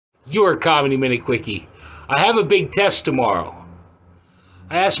You're a Comedy Minute Quickie. I have a big test tomorrow.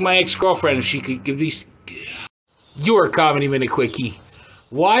 I asked my ex-girlfriend if she could give these. You're a Comedy Minute Quickie.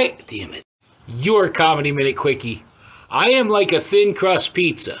 Why? Damn it. You're a Comedy Minute Quickie. I am like a thin crust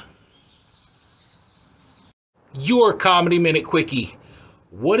pizza. You're a Comedy Minute Quickie.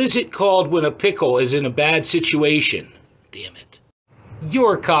 What is it called when a pickle is in a bad situation? Damn it.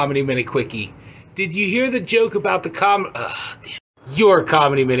 You're a Comedy Minute Quickie. Did you hear the joke about the damn. You're a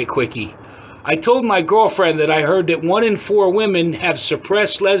Comedy Minute Quickie. I told my girlfriend that I heard that 1 in 4 women have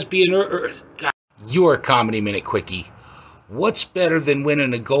suppressed lesbian God. You're a Comedy Minute Quickie. What's better than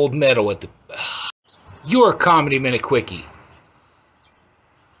winning a gold medal at the... You're a Comedy Minute Quickie.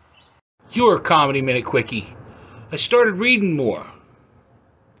 You're a Comedy Minute Quickie. I started reading more.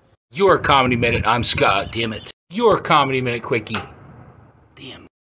 You're a Comedy Minute. I'm Scott, damn it. You're a Comedy Minute Quickie. Damn.